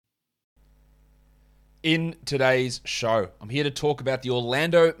In today's show, I'm here to talk about the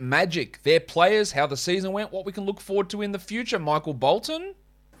Orlando Magic, their players, how the season went, what we can look forward to in the future. Michael Bolton.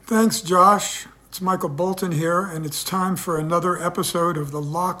 Thanks, Josh. It's Michael Bolton here, and it's time for another episode of the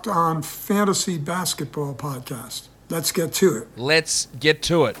Locked On Fantasy Basketball Podcast. Let's get to it. Let's get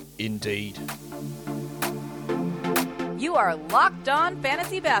to it, indeed. You are Locked On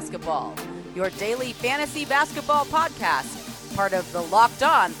Fantasy Basketball, your daily fantasy basketball podcast, part of the Locked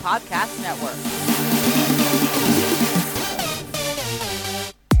On Podcast Network.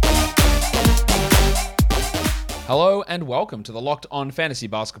 Hello and welcome to the Locked On Fantasy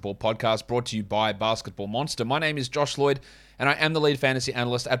Basketball Podcast brought to you by Basketball Monster. My name is Josh Lloyd and I am the lead fantasy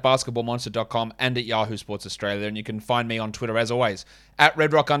analyst at basketballmonster.com and at Yahoo Sports Australia. And you can find me on Twitter as always at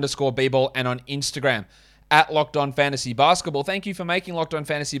redrock_bball and on Instagram at Locked On Fantasy Basketball. Thank you for making Locked On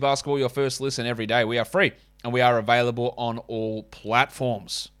Fantasy Basketball your first listen every day. We are free and we are available on all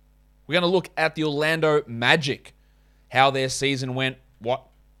platforms. We're going to look at the Orlando Magic, how their season went, what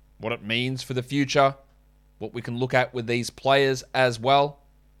it means for the future, what we can look at with these players as well.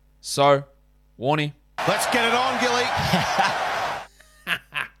 So, Warnie. Let's get it on, Gilly.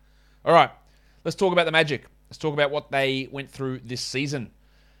 All right, let's talk about the Magic. Let's talk about what they went through this season.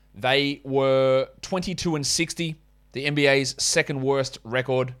 They were 22-60, the NBA's second worst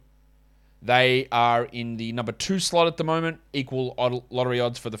record. They are in the number 2 slot at the moment, equal lottery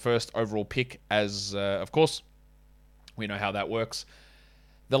odds for the first overall pick, as, of course, we know how that works.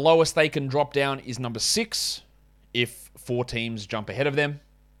 The lowest they can drop down is number 6 if 4 teams jump ahead of them.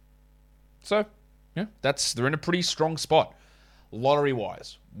 So, yeah, they're in a pretty strong spot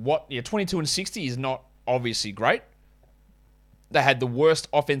lottery-wise. 22-60 is not obviously great. They had the worst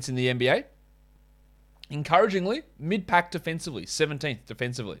offense in the NBA. Encouragingly, mid-pack defensively, 17th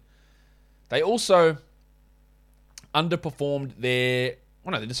defensively. They also underperformed they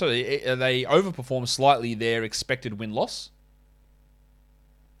overperformed slightly their expected win-loss.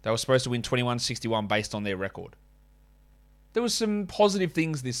 They were supposed to win 21-61 based on their record. There was some positive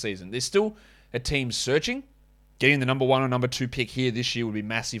things this season. There's still a team searching. Getting the number 1 or number 2 pick here this year would be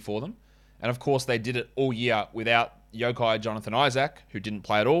massive for them. And of course, they did it all year without Jonathan Isaac, who didn't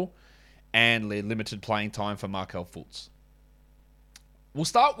play at all, and limited playing time for Markelle Fultz. We'll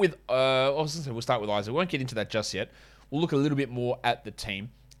start with Isaac. We won't get into that just yet. We'll look a little bit more at the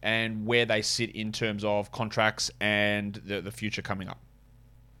team and where they sit in terms of contracts and the future coming up.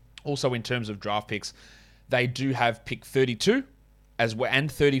 Also, in terms of draft picks, they do have pick 32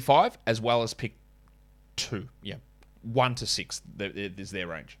 and 35, as well as pick 2. Yeah, 1 to 6 is their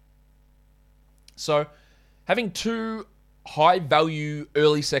range. So, having 2 high-value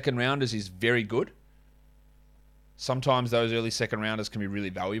early second rounders is very good. Sometimes those early second rounders can be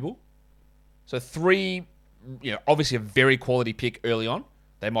really valuable. So 3, obviously a very quality pick early on.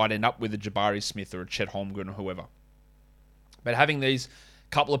 They might end up with a Jabari Smith or a Chet Holmgren or whoever. But having these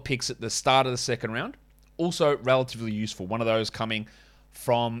couple of picks at the start of the second round, also relatively useful. One of those coming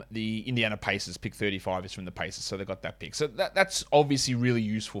from the Indiana Pacers. Pick 35 is from the Pacers, so they got that pick. So that's obviously really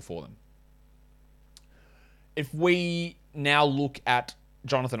useful for them. If we now look at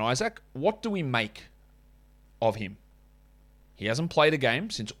Jonathan Isaac, what do we make of him? He hasn't played a game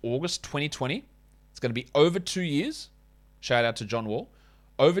since August 2020. It's going to be over 2 years. Shout out to John Wall.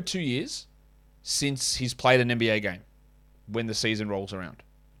 Over 2 years since he's played an NBA game when the season rolls around.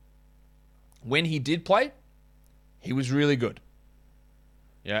 When he did play, he was really good.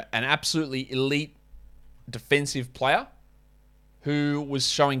 Yeah, an absolutely elite defensive player who was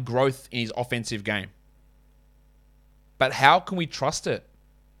showing growth in his offensive game. But how can we trust it?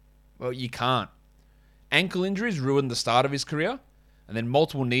 Well, you can't. Ankle injuries ruined the start of his career, and then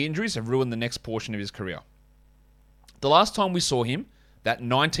multiple knee injuries have ruined the next portion of his career. The last time we saw him, that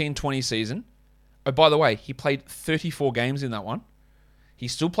 19-20 season, oh, by the way, he played 34 games in that one. He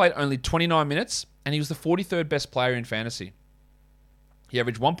still played only 29 minutes, and he was the 43rd best player in fantasy. He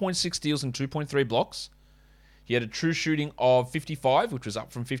averaged 1.6 steals and 2.3 blocks. He had a true shooting of 55, which was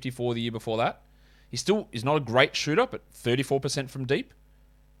up from 54 the year before that. He still is not a great shooter, but 34% from deep.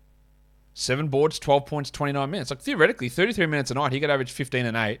 7 boards, 12 points, 29 minutes. Like theoretically, 33 minutes a night, he could average 15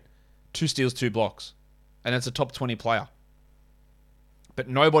 and 8, 2 steals, 2 blocks. And that's a top 20 player. But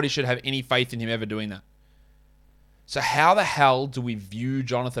nobody should have any faith in him ever doing that. So how the hell do we view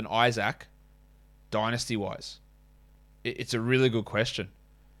Jonathan Isaac dynasty-wise? It's a really good question.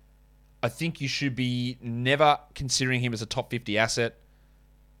 I think you should be never considering him as a top 50 asset.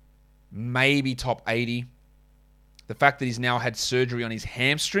 Maybe top 80. The fact that he's now had surgery on his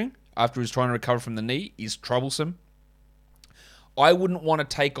hamstring after he was trying to recover from the knee is troublesome. I wouldn't want to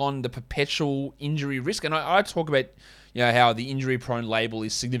take on the perpetual injury risk. And I talk about how the injury-prone label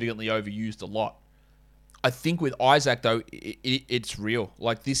is significantly overused a lot. I think with Isaac, though, it's real.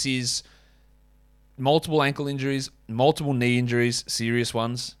 Like, this is multiple ankle injuries, multiple knee injuries, serious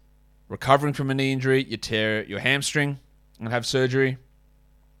ones. Recovering from a knee injury, you tear your hamstring and have surgery.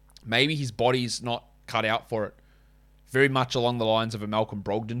 Maybe his body's not cut out for it. Very much along the lines of a Malcolm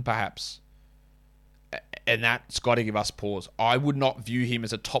Brogdon, perhaps. And that's got to give us pause. I would not view him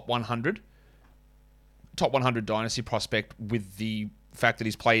as a top 100 dynasty prospect with the fact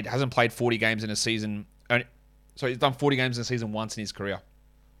that hasn't played 40 games in a season. So he's done 40 games in a season once in his career.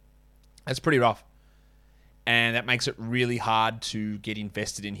 That's pretty rough. And that makes it really hard to get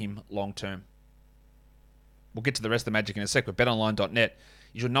invested in him long term. We'll get to the rest of the magic in a sec, but betonline.net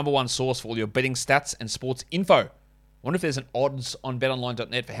is your number one source for all your betting stats and sports info. I wonder if there's an odds on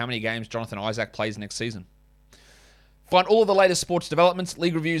betonline.net for how many games Jonathan Isaac plays next season. Find all of the latest sports developments,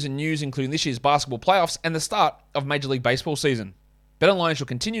 league reviews, and news, including this year's basketball playoffs and the start of Major League Baseball season. BetOnline is your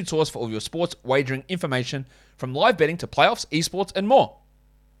continued source for all of your sports wagering information, from live betting to playoffs, esports, and more.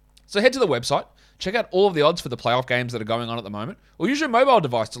 So head to the website, check out all of the odds for the playoff games that are going on at the moment, or use your mobile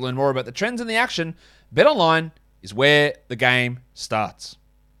device to learn more about the trends and the action. BetOnline is where the game starts.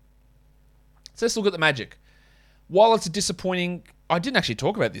 So let's look at the Magic. While it's a disappointing... I didn't actually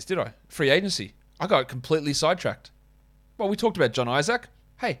talk about this, did I? Free agency. I got completely sidetracked. Well, we talked about John Isaac.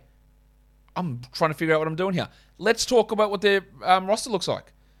 Hey, I'm trying to figure out what I'm doing here. Let's talk about what their roster looks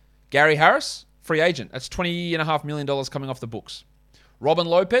like. Gary Harris, free agent. That's $20.5 million coming off the books. Robin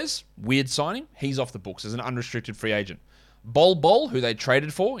Lopez, weird signing. He's off the books as an unrestricted free agent. Bol, who they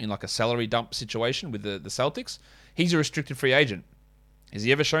traded for in like a salary dump situation with the Celtics, he's a restricted free agent. Has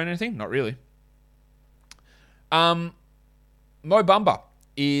he ever shown anything? Not really. Mo Bamba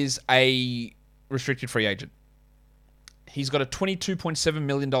is a restricted free agent. He's got a $22.7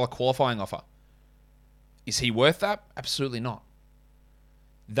 million qualifying offer. Is he worth that? Absolutely not.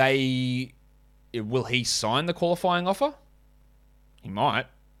 Will he sign the qualifying offer? He might.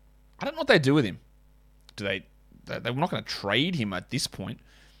 I don't know what they do with him. They're not going to trade him at this point.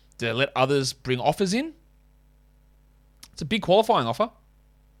 Do they let others bring offers in? It's a big qualifying offer.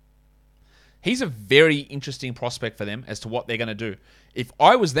 He's a very interesting prospect for them as to what they're going to do. If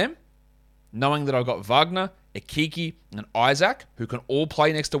I was them, knowing that I've got Wagner, Akiki, and Isaac, who can all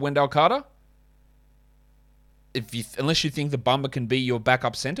play next to Wendell Carter, unless you think the Bamba can be your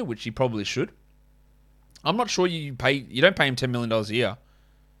backup center, which he probably should, I'm not sure you don't pay him $10 million a year.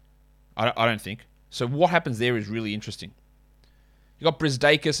 I don't think. So what happens there is really interesting. You got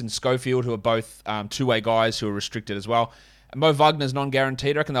Brisdakis and Schofield, who are both two-way guys who are restricted as well. And Mo Wagner's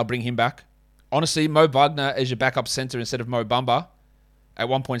non-guaranteed. I reckon they'll bring him back. Honestly, Mo Wagner as your backup center instead of Mo Bamba at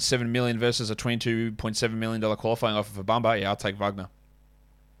 $1.7 million versus a $22.7 million qualifying offer for Bamba. Yeah, I'll take Wagner.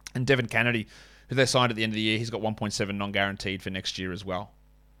 And Devin Kennedy, who they signed at the end of the year, he's got 1.7 non-guaranteed for next year as well.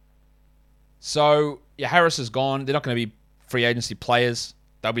 So, yeah, Harris is gone. They're not going to be free agency players.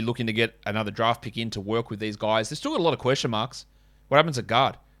 They'll be looking to get another draft pick in to work with these guys. They've still got a lot of question marks. What happens at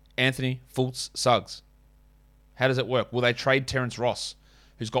guard? Anthony, Fultz, Suggs. How does it work? Will they trade Terrence Ross,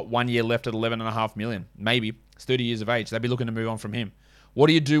 who's got 1 year left at $11.5 million? Maybe. He's 30 years of age. They'll be looking to move on from him. What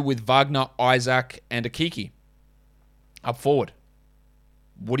do you do with Wagner, Isaac, and Akiki up forward?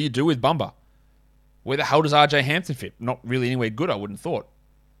 What do you do with Bamba? Where the hell does RJ Hampton fit? Not really anywhere good, I wouldn't have thought.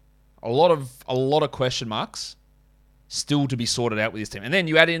 A lot of question marks still to be sorted out with this team. And then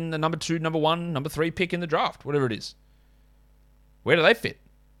you add in the number 2, number 1, number 3 pick in the draft, whatever it is. Where do they fit?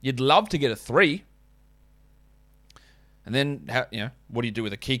 You'd love to get a 3. And then, what do you do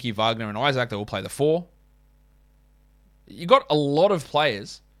with Akiki, Wagner, and Isaac? They all play the 4. You got a lot of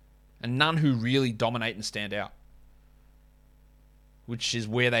players and none who really dominate and stand out, which is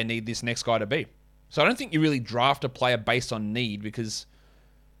where they need this next guy to be. So I don't think you really draft a player based on need, because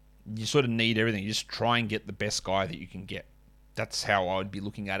you sort of need everything. You just try and get the best guy that you can get. That's how I would be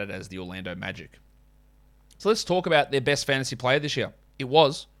looking at it as the Orlando Magic. So let's talk about their best fantasy player this year. It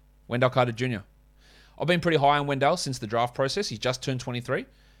was Wendell Carter Jr. I've been pretty high on Wendell since the draft process. He's just turned 23.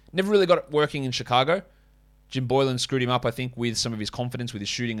 Never really got it working in Chicago. Jim Boylan screwed him up, I think, with some of his confidence with his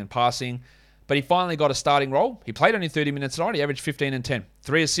shooting and passing. But he finally got a starting role. He played only 30 minutes a night. He averaged 15 and 10.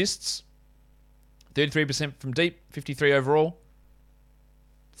 3 assists, 33% from deep, 53 overall.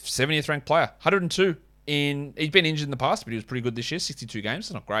 70th ranked player. 102 he's been injured in the past, but he was pretty good this year. 62 games.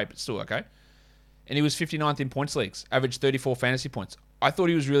 It's not great, but still okay. And he was 59th in points leagues. Averaged 34 fantasy points. I thought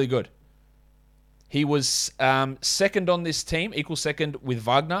he was really good. He was second on this team, equal second with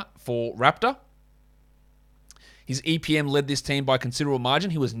Wagner for Raptor. His EPM led this team by a considerable margin.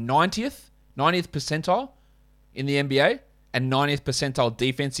 He was 90th percentile in the NBA and 90th percentile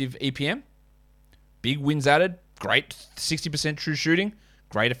defensive EPM. Big wins added. Great 60% true shooting.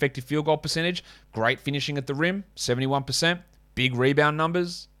 Great effective field goal percentage. Great finishing at the rim, 71%. Big rebound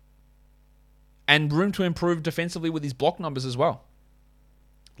numbers. And room to improve defensively with his block numbers as well.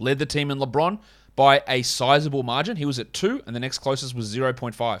 Led the team in LeBron by a sizable margin. He was at 2, and the next closest was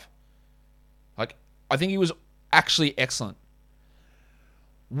 0.5. Like, I think he was actually excellent.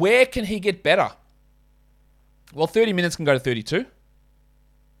 Where can he get better? Well, 30 minutes can go to 32.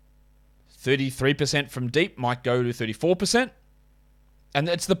 33% from deep might go to 34%. And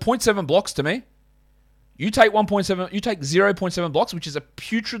it's the 0.7 blocks to me. You take 0.7 blocks, which is a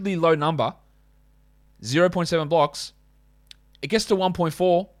putridly low number. 0.7 blocks. It gets to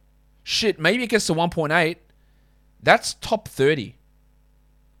 1.4. Shit, maybe it gets to 1.8. That's top 30.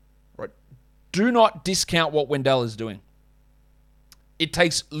 Right? Do not discount what Wendell is doing. It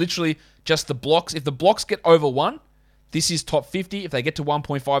takes literally just the blocks. If the blocks get over 1, this is top 50. If they get to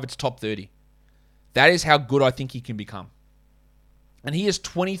 1.5, it's top 30. That is how good I think he can become. And he is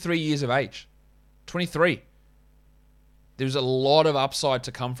 23 years of age. 23. There's a lot of upside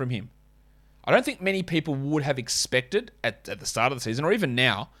to come from him. I don't think many people would have expected at the start of the season, or even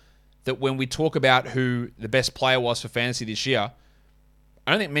now, that when we talk about who the best player was for fantasy this year,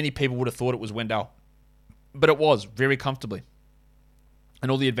 I don't think many people would have thought it was Wendell. But it was, very comfortably. And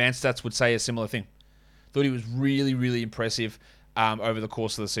all the advanced stats would say a similar thing. Thought he was really, really impressive over the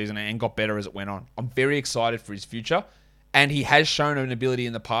course of the season and got better as it went on. I'm very excited for his future. And he has shown an ability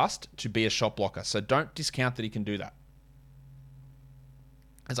in the past to be a shot blocker. So don't discount that he can do that.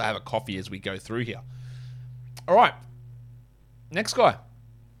 As I have a coffee as we go through here. All right. Next guy.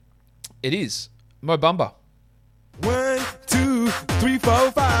 It is Mo Bamba. 1, 2, 3,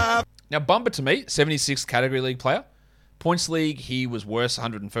 4, 5. Now, Bamba to me, 76th category league player. Points league, he was worse,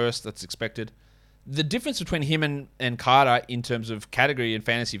 101st. That's expected. The difference between him and Carter in terms of category and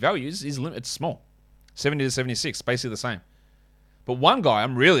fantasy values is it's small. 70 to 76, basically the same. But one guy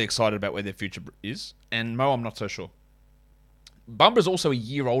I'm really excited about where their future is, and Mo I'm not so sure. Bumba's also a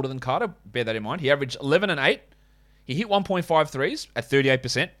year older than Carter, bear that in mind. He averaged 11 and 8. He hit 1.5 threes at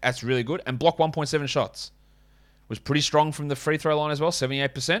 38%. That's really good. And blocked 1.7 shots. Was pretty strong from the free throw line as well,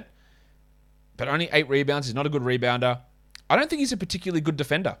 78%. But only 8 rebounds. He's not a good rebounder. I don't think he's a particularly good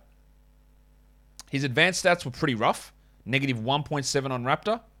defender. His advanced stats were pretty rough. Negative 1.7 on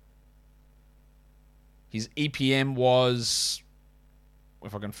Raptor. His EPM was,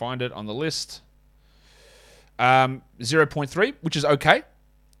 if I can find it on the list, 0.3, which is okay.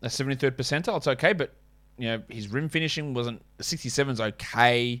 A 73rd percentile, it's okay, but his rim finishing wasn't. 67's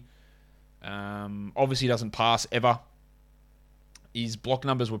okay. Obviously, he doesn't pass ever. His block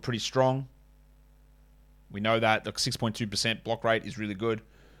numbers were pretty strong. We know that the 6.2% block rate is really good.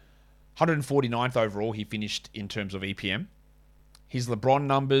 149th overall, he finished in terms of EPM. His LeBron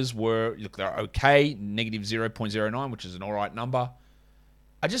numbers they're okay. Negative 0.09, which is an all right number.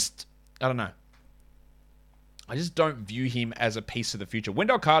 I don't know. I just don't view him as a piece of the future.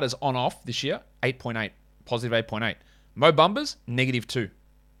 Wendell Carter's on-off this year, 8.8. Positive 8.8. Mo Bamba's, negative 2.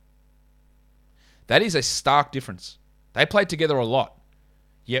 That is a stark difference. They played together a lot.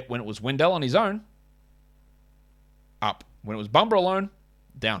 Yet when it was Wendell on his own, up. When it was Bamba alone,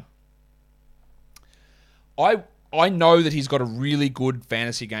 down. I know that he's got a really good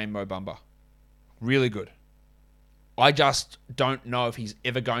fantasy game, Mo Bamba. Really good. I just don't know if he's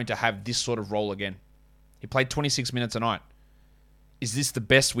ever going to have this sort of role again. He played 26 minutes a night. Is this the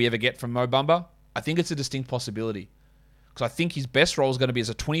best we ever get from Mo Bamba? I think it's a distinct possibility. Because I think his best role is going to be as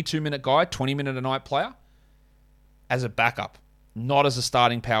a 22-minute guy, 20-minute-a-night player, as a backup. Not as a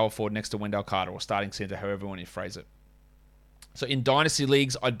starting power forward next to Wendell Carter or starting center, however you want to phrase it. So in dynasty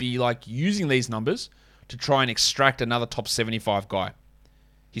leagues, I'd be using these numbers to try and extract another top 75 guy.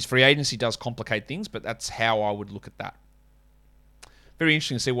 His free agency does complicate things, but that's how I would look at that. Very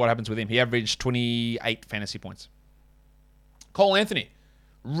interesting to see what happens with him. He averaged 28 fantasy points. Cole Anthony,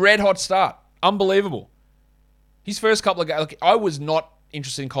 red hot start. Unbelievable. His first couple of games, I was not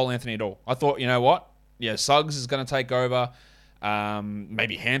interested in Cole Anthony at all. I thought, you know what? Yeah, Suggs is going to take over.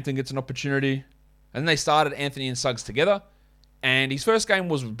 Maybe Hampton gets an opportunity. And then they started Anthony and Suggs together. And his first game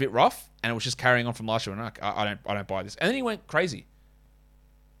was a bit rough. And it was just carrying on from last year. And I don't buy this. And then he went crazy.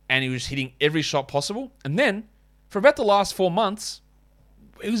 And he was hitting every shot possible. And then, for about the last 4 months,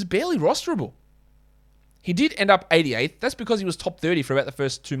 it was barely rosterable. He did end up 88th. That's because he was top 30 for about the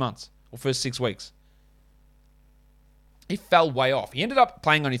first 2 months. Or first 6 weeks. He fell way off. He ended up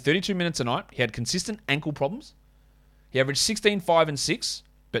playing only 32 minutes a night. He had consistent ankle problems. He averaged 16, 5, and 6,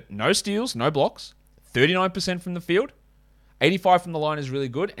 but no steals, no blocks. 39% from the field. 85 from the line is really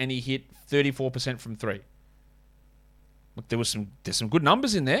good, and he hit 34% from 3. Look, there's some good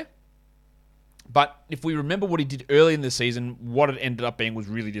numbers in there. But if we remember what he did early in the season, what it ended up being was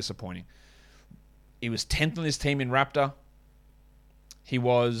really disappointing. He was 10th on this team in Raptor. He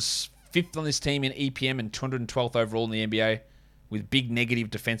was 5th on this team in EPM and 212th overall in the NBA with big negative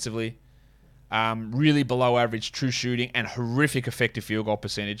defensively. Really below average true shooting and horrific effective field goal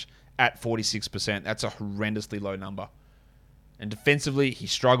percentage at 46%. That's a horrendously low number. And defensively, he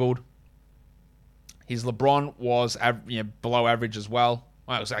struggled. His LeBron was below average as well.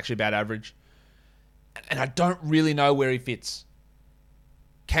 Well, it was actually about average. And I don't really know where he fits.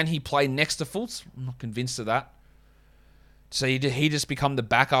 Can he play next to Fultz? I'm not convinced of that. So he just become the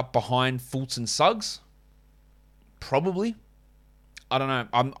backup behind Fultz and Suggs? Probably. I don't know.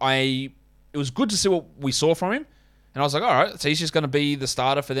 It was good to see what we saw from him. And I was like, all right, so he's just going to be the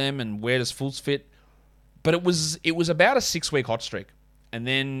starter for them, and where does Fultz fit? But it was about a 6-week hot streak. And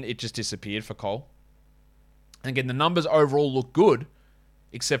then it just disappeared for Cole. And again, the numbers overall look good,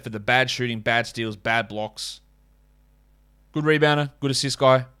 except for the bad shooting, bad steals, bad blocks. Good rebounder, good assist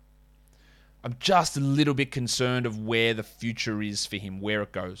guy. I'm just a little bit concerned of where the future is for him, where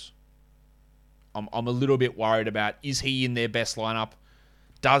it goes. I'm a little bit worried about, is he in their best lineup?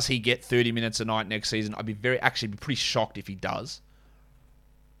 Does he get 30 minutes a night next season? I'd be pretty shocked if he does.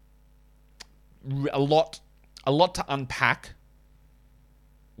 A lot to unpack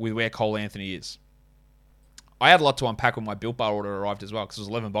with where Cole Anthony is. I had a lot to unpack when my Built Bar order arrived as well, because it was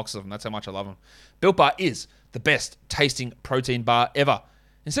 11 boxes of them. That's how much I love them. Built Bar is the best tasting protein bar ever.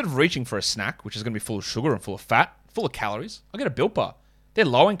 Instead of reaching for a snack, which is going to be full of sugar and full of fat, full of calories, I get a Built Bar. They're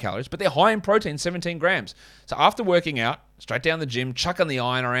low in calories, but they're high in protein, 17 grams. So after working out, straight down the gym, chucking the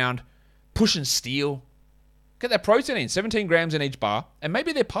iron around, pushing steel, get that protein in, 17 grams in each bar, and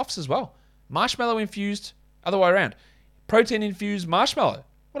maybe they're puffs as well. Marshmallow infused, other way around. Protein infused marshmallow.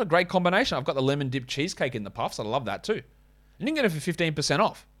 What a great combination. I've got the lemon dip cheesecake in the puffs. I love that too. And you can get it for 15%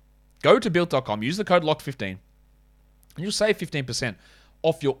 off. Go to Built.com, use the code LOCKED15, and you'll save 15%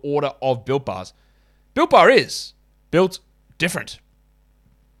 off your order of Built Bars. Built Bar is built different.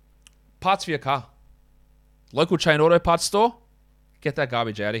 Parts for your car. Local chain auto parts store, get that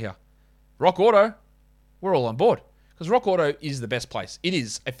garbage out of here. Rock Auto, we're all on board. Because Rock Auto is the best place. It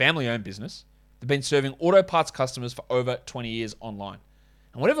is a family-owned business. They've been serving auto parts customers for over 20 years online.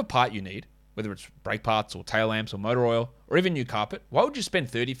 And whatever part you need, whether it's brake parts or tail lamps or motor oil or even new carpet, why would you spend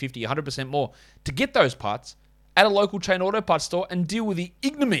 30, 50, 100% more to get those parts at a local chain auto parts store and deal with the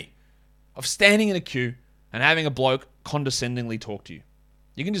ignominy of standing in a queue and having a bloke condescendingly talk to you?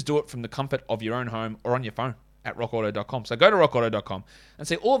 You can just do it from the comfort of your own home or on your phone at rockauto.com. So go to rockauto.com and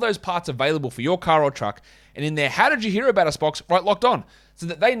see all those parts available for your car or truck. And in their How Did You Hear About Us box, write Locked On, so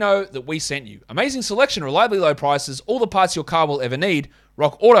that they know that we sent you. Amazing selection, reliably low prices, all the parts your car will ever need.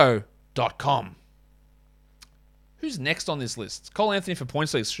 rockauto.com. Who's next on this list? Cole Anthony for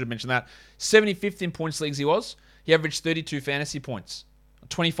points leagues, should have mentioned that. 75th in points leagues he was. He averaged 32 fantasy points,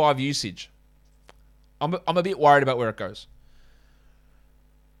 25 usage. I'm a bit worried about where it goes.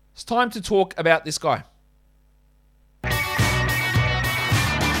 It's time to talk about this guy.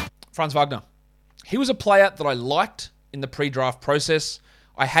 Franz Wagner. He was a player that I liked in the pre-draft process.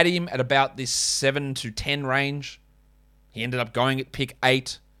 I had him at about this 7 to 10 range. He ended up going at pick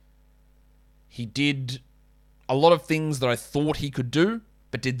 8. He did a lot of things that I thought he could do,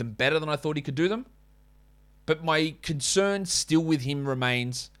 but did them better than I thought he could do them. But my concern still with him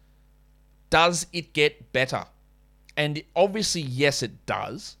remains, does it get better? And obviously, yes, it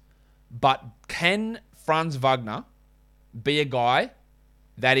does. But can Franz Wagner be a guy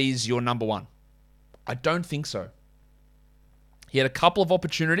that is your number one? I don't think so. He had a couple of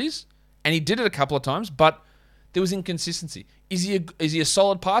opportunities, and he did it a couple of times, but there was inconsistency. Is he a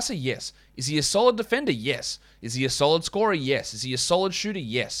solid passer? Yes. Is he a solid defender? Yes. Is he a solid scorer? Yes. Is he a solid shooter?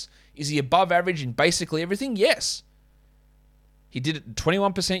 Yes. Is he above average in basically everything? Yes. He did it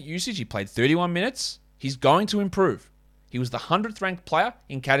 21% usage. He played 31 minutes. He's going to improve. He was the 100th ranked player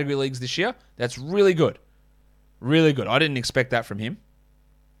in category leagues this year. That's really good. Really good. I didn't expect that from him.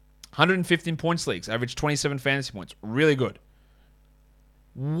 105th in points leagues, averaged 27 fantasy points. Really good.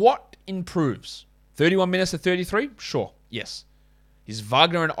 What improves? 31 minutes to 33? Sure. Yes. Is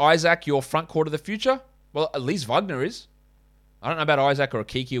Wagner and Isaac your front court of the future? Well, at least Wagner is. I don't know about Isaac or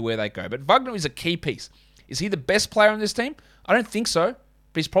Akiki or where they go, but Wagner is a key piece. Is he the best player on this team? I don't think so,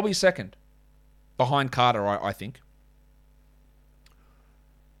 but he's probably second. Behind Carter, I think.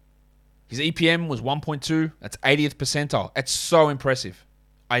 His EPM was 1.2. That's 80th percentile. That's so impressive.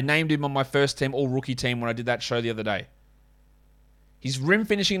 I named him on my first team, all-rookie team, when I did that show the other day. His rim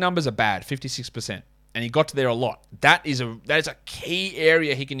finishing numbers are bad, 56%. And he got to there a lot. That is a key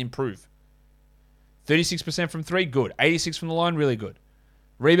area he can improve. 36% from 3, good. 86 from the line, really good.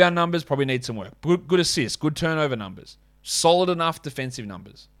 Rebound numbers probably need some work. Good assists, good turnover numbers. Solid enough defensive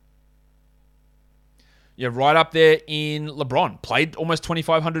numbers. Yeah, right up there in LeBron. Played almost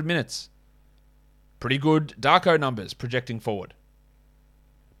 2,500 minutes. Pretty good Darko numbers projecting forward.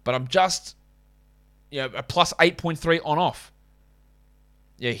 But I'm just, a plus 8.3 on off.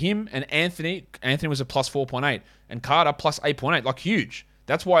 Yeah, him and Anthony. Anthony was a plus 4.8. And Carter plus 8.8. Like, huge.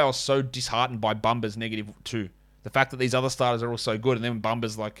 That's why I was so disheartened by Bumba's -2. The fact that these other starters are all so good. And then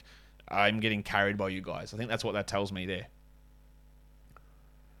Bumba's like, I'm getting carried by you guys. I think that's what that tells me there.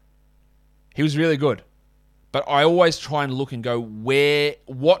 He was really good. But I always try and look and go,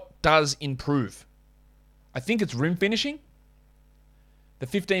 what does improve? I think it's rim finishing. The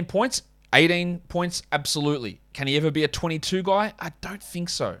 15 points, 18 points, absolutely. Can he ever be a 22 guy? I don't think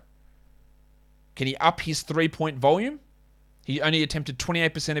so. Can he up his 3-point volume? He only attempted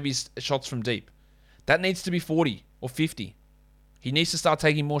 28% of his shots from deep. That needs to be 40 or 50. He needs to start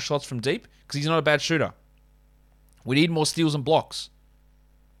taking more shots from deep because he's not a bad shooter. We need more steals and blocks.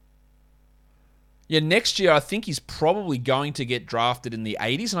 Yeah, next year I think he's probably going to get drafted in the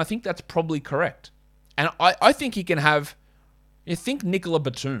 80s, and I think that's probably correct. And I think he can have, think Nicola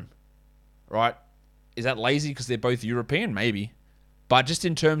Batum, right? Is that lazy because they're both European? Maybe. But just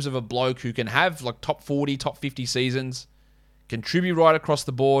in terms of a bloke who can have like top 40, top 50 seasons, contribute right across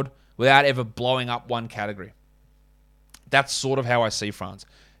the board without ever blowing up one category. That's sort of how I see Franz.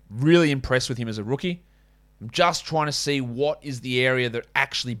 Really impressed with him as a rookie. I'm just trying to see what is the area that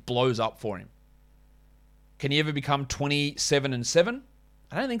actually blows up for him. Can he ever become 27-7?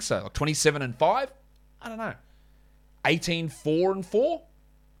 I don't think so. Like 27-5? I don't know. 18-4-4?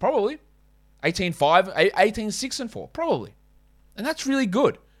 Probably. 18-5, 18-6-4? Probably. And that's really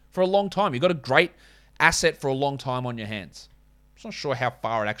good for a long time. You've got a great asset for a long time on your hands. I'm just not sure how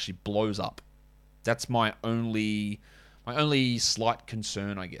far it actually blows up. That's my only slight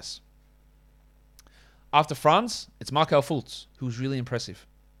concern, I guess. After Franz, it's Markelle Fultz, who's really impressive.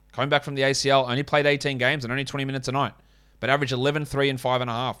 Coming back from the ACL, only played 18 games and only 20 minutes a night. But averaged 11, 3, and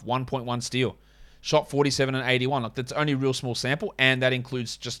 5.5, 1.1 steal. Shot 47 and 81. Like, that's only a real small sample, and that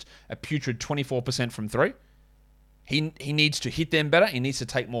includes just a putrid 24% from 3. He needs to hit them better. He needs to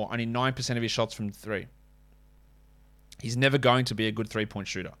take more. Only 9% of his shots from 3. He's never going to be a good 3-point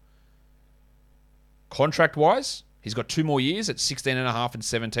shooter. Contract-wise, he's got 2 more years at 16.5 and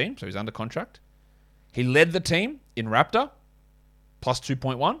 17, so he's under contract. He led the team in Raptor, plus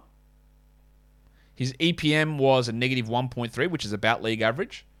 2.1. His EPM was a -1.3, which is about league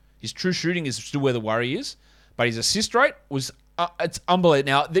average. His true shooting is still where the worry is, but his assist rate was it's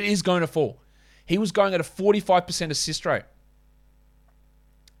unbelievable. Now, that is going to fall. He was going at a 45% assist rate.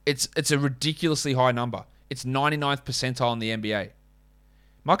 It's a ridiculously high number. It's 99th percentile in the NBA.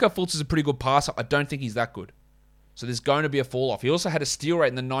 Markelle Fultz is a pretty good passer. I don't think he's that good. So there's going to be a fall off. He also had a steal rate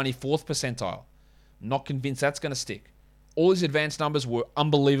in the 94th percentile. Not convinced that's going to stick. All his advanced numbers were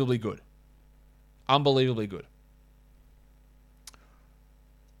unbelievably good. Unbelievably good.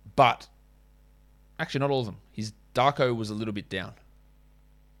 But, actually not all of them. His Darko was a little bit down.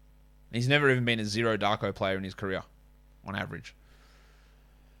 He's never even been a 0 Darko player in his career, on average.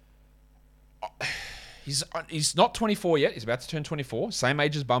 He's not 24 yet. He's about to turn 24. Same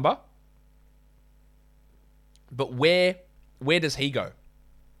age as Bumba. But where does he go?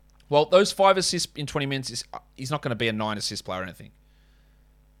 Well, those 5 assists in 20 minutes, he's not going to be a 9 assist player or anything.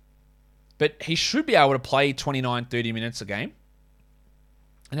 But he should be able to play 29, 30 minutes a game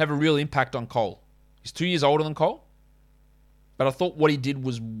and have a real impact on Cole. He's 2 years older than Cole. But I thought what he did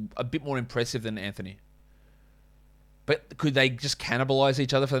was a bit more impressive than Anthony. But could they just cannibalize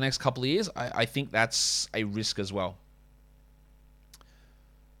each other for the next couple of years? I think that's a risk as well.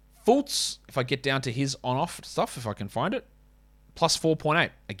 Fultz, if I get down to his on-off stuff, if I can find it, plus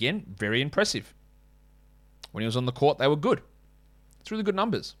 4.8. Again, very impressive. When he was on the court, they were good. It's really good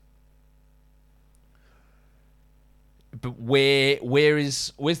numbers. But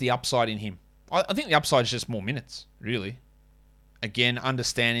where's the upside in him? I think the upside is just more minutes, really. Again,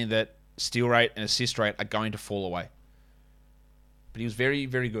 understanding that steal rate and assist rate are going to fall away. But he was very,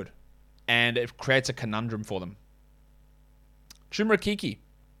 very good. And it creates a conundrum for them. Chuma Okeke,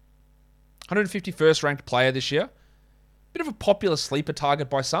 151st ranked player this year. Bit of a popular sleeper target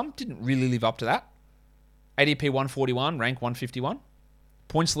by some. Didn't really live up to that. ADP 141, rank 151.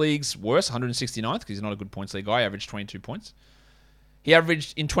 Points leagues worse, 169th, because he's not a good points league guy. Averaged 22 points. He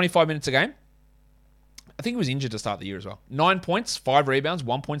averaged in 25 minutes a game. I think he was injured to start the year as well. 9 points, 5 rebounds,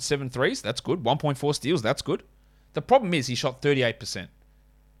 1.7 threes. That's good. 1.4 steals. That's good. The problem is he shot 38%,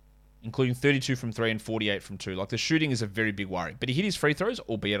 including 32 from 3 and 48 from 2. Like, the shooting is a very big worry. But he hit his free throws,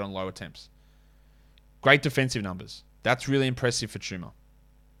 albeit on low attempts. Great defensive numbers. That's really impressive for Chuma.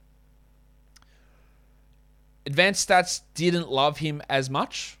 Advanced stats didn't love him as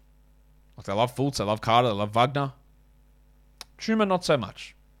much. Like they love Fultz, they love Carter, they love Wagner. Truman, not so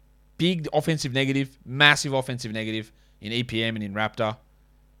much. Big offensive negative, massive offensive negative in EPM and in Raptor.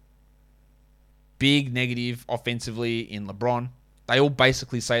 Big negative offensively in LeBron. They all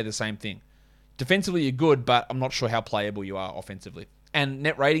basically say the same thing. Defensively, you're good, but I'm not sure how playable you are offensively. And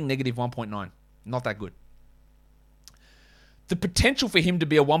net rating, negative 1.9. Not that good. The potential for him to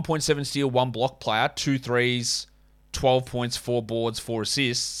be a 1.7 steal, 1 block player, 2 threes, 12 points, 4 boards, 4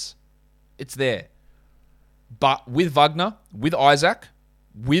 assists, it's there. But with Wagner, with Isaac,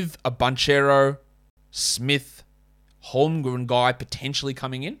 with a Banchero, Smith, Holmgren guy potentially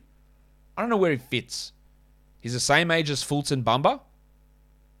coming in, I don't know where he fits. He's the same age as Fultz and Bumba.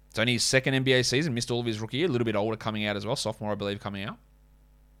 It's only his second NBA season, missed all of his rookie year, a little bit older coming out as well, sophomore I believe coming out.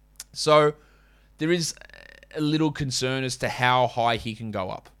 So there is a little concern as to how high he can go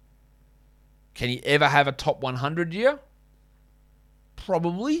up. Can he ever have a top 100 year?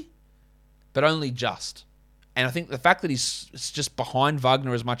 Probably, but only just. And I think the fact that he's just behind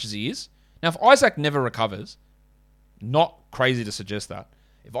Wagner as much as he is. Now, if Isaac never recovers, not crazy to suggest that.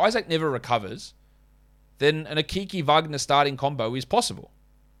 If Isaac never recovers, then an Akiki-Wagner starting combo is possible.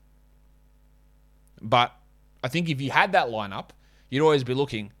 But I think if you had that lineup, you'd always be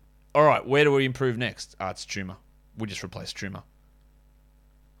looking, all right, where do we improve next? It's Chuma. We just replace Chuma.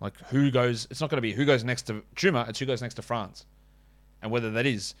 Like, it's not going to be who goes next to Chuma, it's who goes next to France. And whether that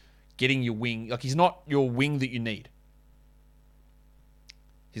is getting your wing, like he's not your wing that you need.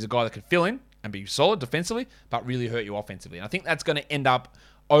 He's a guy that can fill in and be solid defensively, but really hurt you offensively. And I think that's going to end up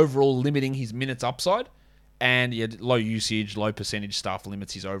overall limiting his minutes upside, and low usage, low percentage stuff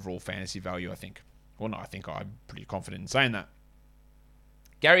limits his overall fantasy value, I think. Well, no, I think I'm pretty confident in saying that.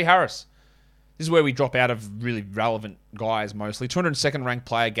 Gary Harris. This is where we drop out of really relevant guys mostly. 202nd ranked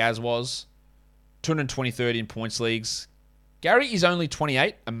player, Gaz was. 223rd in points leagues. Gary is only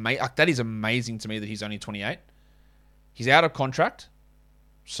 28. That is amazing to me that he's only 28. He's out of contract.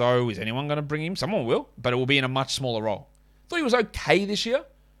 So is anyone going to bring him? Someone will, but it will be in a much smaller role. Thought he was okay this year.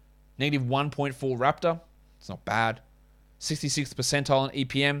 Negative 1.4 Raptor. It's not bad. 66th percentile in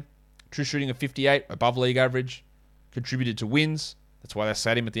EPM. True shooting of 58, above league average. Contributed to wins. That's why they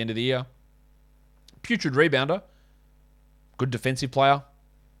sat him at the end of the year. Putrid rebounder. Good defensive player.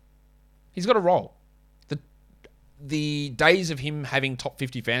 He's got a role. The days of him having top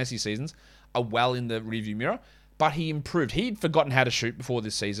 50 fantasy seasons are well in the rearview mirror, but he improved. He'd forgotten how to shoot before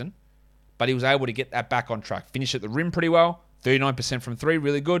this season, but he was able to get that back on track. Finished at the rim pretty well. 39% from 3,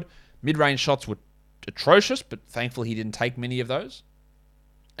 really good. Mid-range shots were atrocious, but thankfully he didn't take many of those.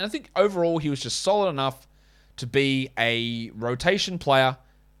 And I think overall he was just solid enough to be a rotation player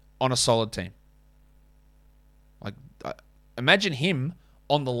on a solid team. Like, imagine him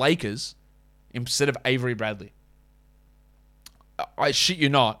on the Lakers instead of Avery Bradley. I shit you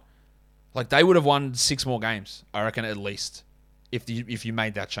not. Like, they would have won 6 more games, I reckon, at least, if you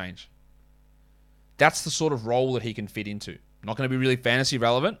made that change. That's the sort of role that he can fit into. Not going to be really fantasy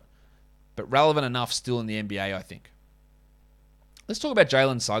relevant, but relevant enough still in the NBA, I think. Let's talk about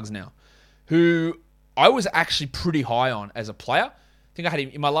Jalen Suggs now, who I was actually pretty high on as a player. I think I had him,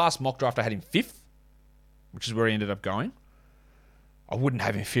 in my last mock draft, I had him 5th, which is where he ended up going. I wouldn't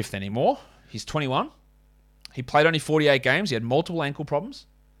have him 5th anymore. He's 21. He played only 48 games. He had multiple ankle problems.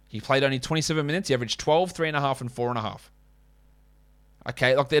 He played only 27 minutes. He averaged 12, 3.5, and 4.5.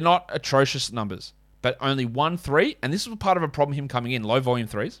 Okay, like they're not atrocious numbers, but only 1 3. And this was part of a problem him coming in, low volume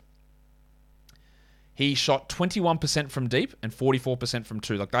threes. He shot 21% from deep and 44% from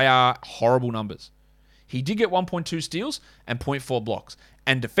 2. Like, they are horrible numbers. He did get 1.2 steals and 0.4 blocks.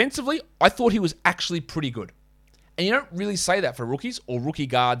 And defensively, I thought he was actually pretty good. And you don't really say that for rookies or rookie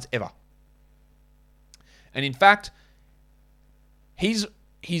guards ever. And in fact, his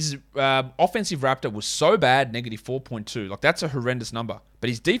offensive Raptor was so bad, negative 4.2. Like, that's a horrendous number. But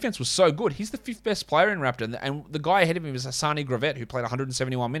his defense was so good. He's the 5th best player in Raptor. And the guy ahead of him is Hassani Gravett, who played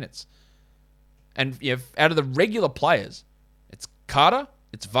 171 minutes. And out of the regular players, it's Carter,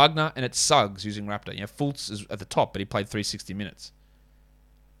 it's Wagner, and it's Suggs using Raptor. Fultz is at the top, but he played 360 minutes.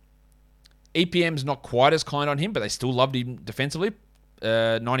 EPM's not quite as kind on him, but they still loved him defensively.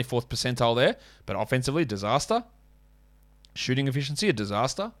 94th percentile there, but offensively, disaster. Shooting efficiency, a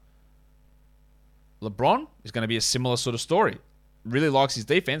disaster. LeBron is going to be a similar sort of story. Really likes his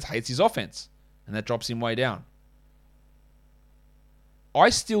defense, hates his offense, and that drops him way down. I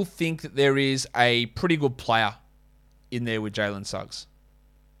still think that there is a pretty good player in there with Jalen Suggs.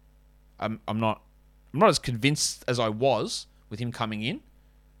 I'm not as convinced as I was with him coming in,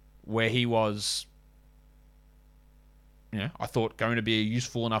 where he was I thought going to be a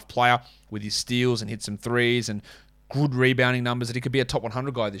useful enough player with his steals and hit some threes and good rebounding numbers that he could be a top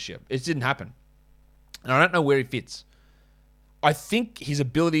 100 guy this year. It didn't happen. And I don't know where he fits. I think his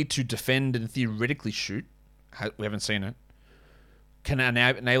ability to defend and theoretically shoot, we haven't seen it, can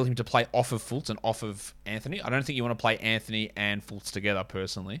enable him to play off of Fultz and off of Anthony. I don't think you want to play Anthony and Fultz together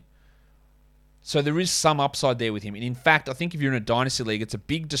personally. So there is some upside there with him. And in fact, I think if you're in a dynasty league, it's a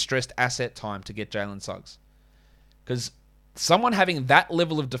big distressed asset time to get Jalen Suggs. Because someone having that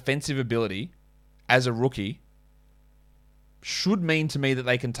level of defensive ability as a rookie should mean to me that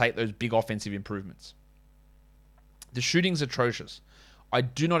they can take those big offensive improvements. The shooting's atrocious. I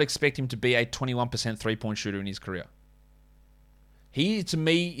do not expect him to be a 21% three-point shooter in his career. He, to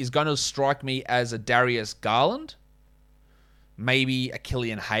me, is going to strike me as a Darius Garland, maybe a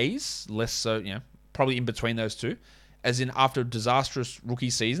Killian Hayes, less so, probably in between those two, as in after disastrous rookie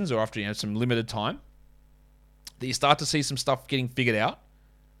seasons or after, some limited time, that you start to see some stuff getting figured out,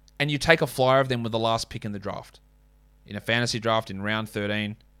 and you take a flyer of them with the last pick in the draft. In a fantasy draft in round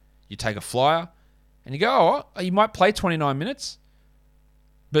 13, you take a flyer, and you go, he might play 29 minutes,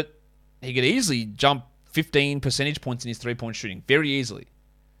 but he could easily jump 15 percentage points in his three-point shooting, very easily.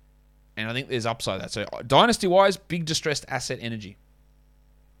 And I think there's upside to that. So dynasty-wise, big distressed asset energy.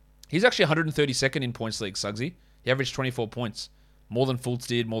 He's actually 132nd in points league, Suggsy. He averaged 24 points. More than Fultz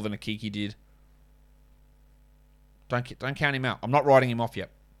did, more than Akiki did. Don't count him out. I'm not writing him off yet.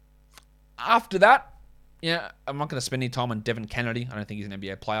 After that, I'm not going to spend any time on Devin Kennedy. I don't think he's an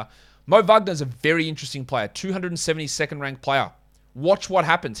NBA player. Mo Wagner's a very interesting player. 272nd ranked player. Watch what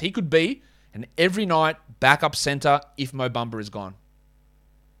happens. He could be an every night backup center if Mo Bamba is gone.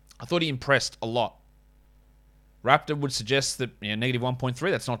 I thought he impressed a lot. Raptor would suggest that negative 1.3,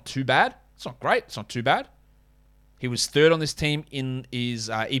 that's not too bad. It's not great. It's not too bad. He was third on this team in his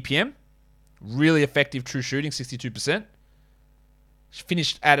EPM. Really effective true shooting, 62%.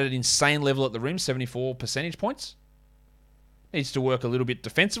 Finished at an insane level at the rim, 74 percentage points. Needs to work a little bit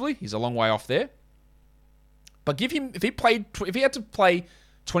defensively. He's a long way off there. But give him, if he had to play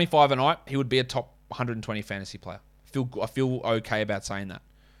 25 a night, he would be a top 120 fantasy player. I feel okay about saying that.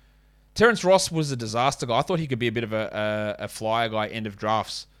 Terrence Ross was a disaster guy. I thought he could be a bit of a flyer guy end of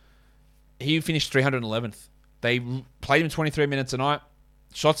drafts. He finished 311th. They played him 23 minutes a night.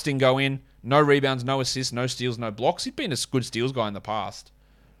 Shots didn't go in. No rebounds, no assists, no steals, no blocks. He'd been a good steals guy in the past.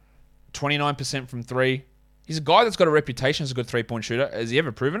 29% from three. He's a guy that's got a reputation as a good three-point shooter. Has he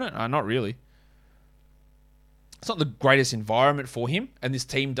ever proven it? Not really. It's not the greatest environment for him, and this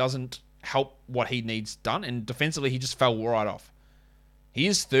team doesn't help what he needs done. And defensively, he just fell right off. He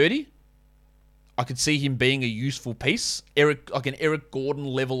is 30. I could see him being a useful piece. Like an Eric Gordon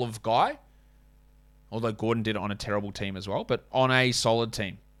level of guy. Although Gordon did it on a terrible team as well, but on a solid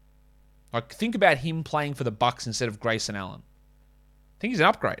team. Like, think about him playing for the Bucks instead of Grayson Allen. I think he's an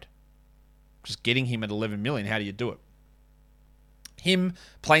upgrade. Just getting him at $11 million, how do you do it? Him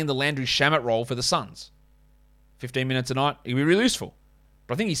playing the Landry Shamet role for the Suns. 15 minutes a night, he'd be really useful.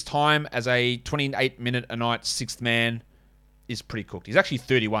 But I think his time as a 28-minute a night sixth man is pretty cooked. He's actually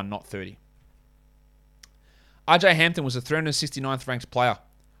 31, not 30. RJ Hampton was a 369th ranked player.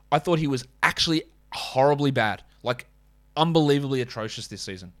 I thought he was actually horribly bad. Like, unbelievably atrocious this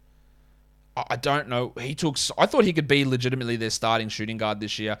season. I don't know. I thought he could be legitimately their starting shooting guard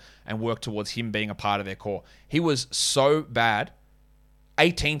this year and work towards him being a part of their core. He was so bad.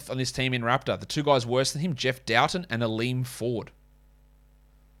 18th on this team in Raptor. The two guys worse than him, Jeff Doughton and Aleem Ford.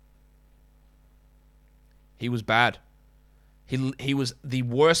 He was bad. He was the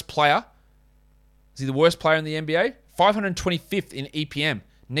worst player. Is he the worst player in the NBA? 525th in EPM.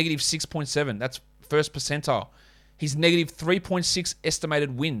 Negative 6.7. That's first percentile. His negative 3.6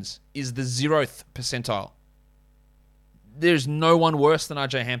 estimated wins is the 0th percentile. There's no one worse than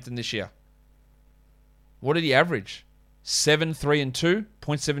RJ Hampton this year. What did he average? 7, 3, and 2,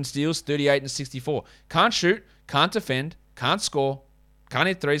 0.7 steals, 38 and 64. Can't shoot, can't defend, can't score, can't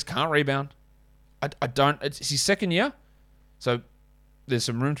hit threes, can't rebound. It's his second year, so there's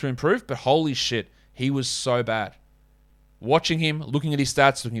some room to improve, but holy shit, he was so bad. Watching him, looking at his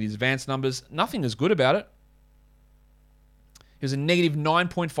stats, looking at his advanced numbers, nothing is good about it. He was a negative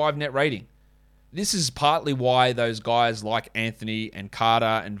 9.5 net rating. This is partly why those guys like Anthony and Carter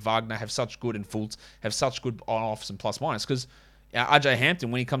and Wagner have such good, and Fultz have such good on-offs and plus-minus, because RJ Hampton,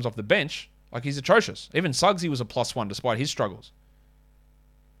 when he comes off the bench, like, he's atrocious. Even Suggsy was a +1 despite his struggles.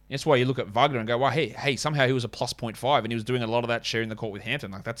 That's why you look at Wagner and go, well, hey, somehow he was a plus 0.5 and he was doing a lot of that sharing the court with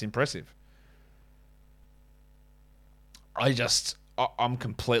Hampton. Like, that's impressive. I'm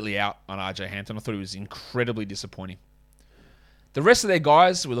completely out on RJ Hampton. I thought he was incredibly disappointing. The rest of their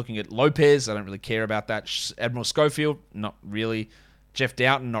guys, we're looking at Lopez. I don't really care about that. Admiral Schofield, not really. Jeff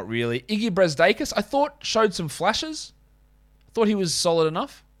Doughton, not really. Iggy Brasdakis, I thought showed some flashes. I thought he was solid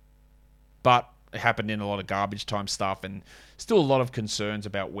enough. But it happened in a lot of garbage time stuff and still a lot of concerns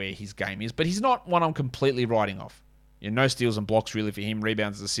about where his game is. But he's not one I'm completely writing off. No steals and blocks really for him.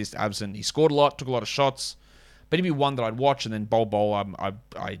 Rebounds, assists, absent. He scored a lot, took a lot of shots. But he'd be one that I'd watch. And then Bol,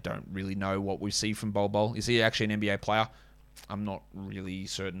 I don't really know what we see from Bol. Is he actually an NBA player? I'm not really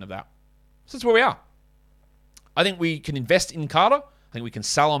certain of that. So that's where we are. I think we can invest in Carter. I think we can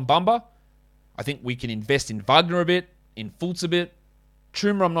sell on Bumba. I think we can invest in Wagner a bit, in Fultz a bit.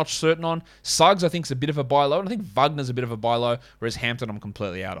 Trumer I'm not certain on. Suggs I think is a bit of a buy low. And I think Wagner's a bit of a buy low, whereas Hampton I'm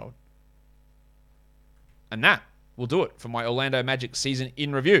completely out of. And that will do it for my Orlando Magic season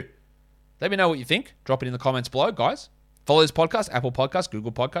in review. Let me know what you think. Drop it in the comments below, guys. Follow this podcast, Apple Podcasts,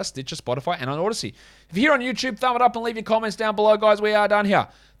 Google Podcasts, Stitcher, Spotify, and on Odyssey. If you're here on YouTube, thumb it up and leave your comments down below, guys. We are done here.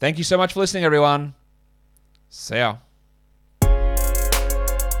 Thank you so much for listening, everyone. See ya.